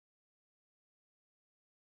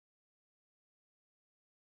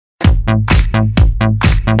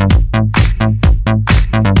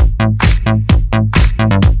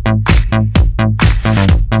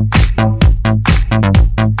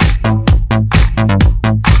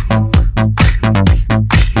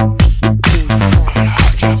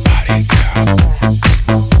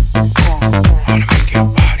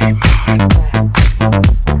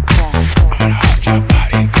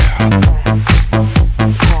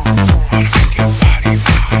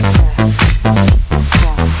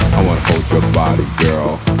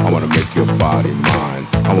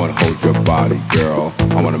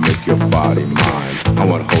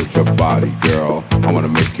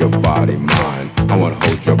I wanna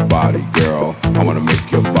hold your body, girl. I wanna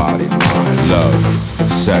make your body mine.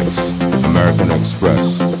 Love, sex, American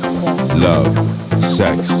Express. Love,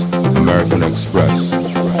 sex, American Express.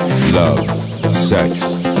 Love,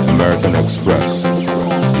 sex, American Express.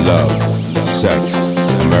 Love, sex,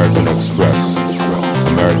 American Express.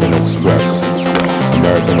 American Express.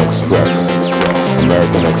 American Express.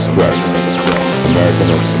 American Express.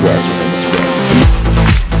 American Express.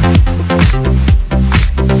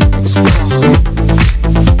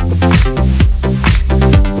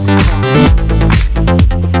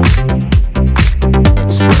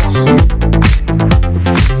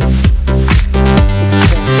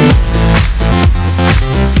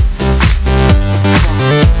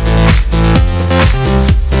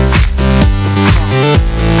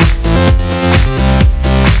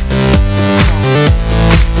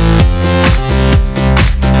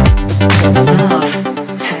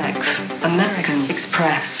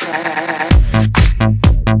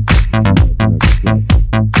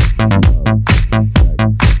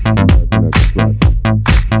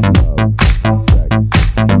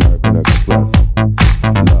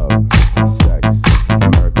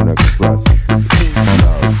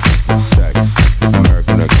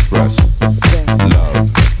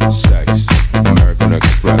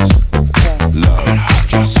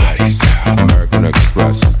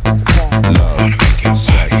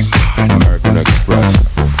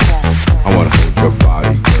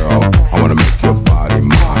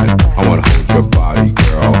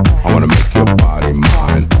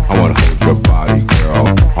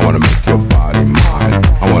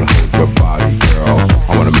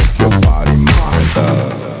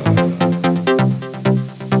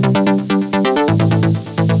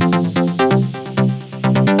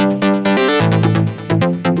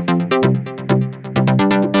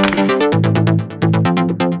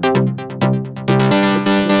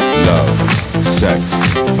 Sex,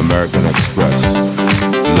 American Express.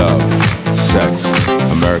 Love, sex,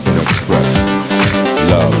 American Express.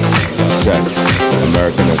 Love, sex,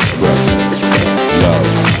 American Express. Love,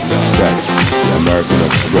 sex, American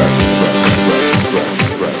Express.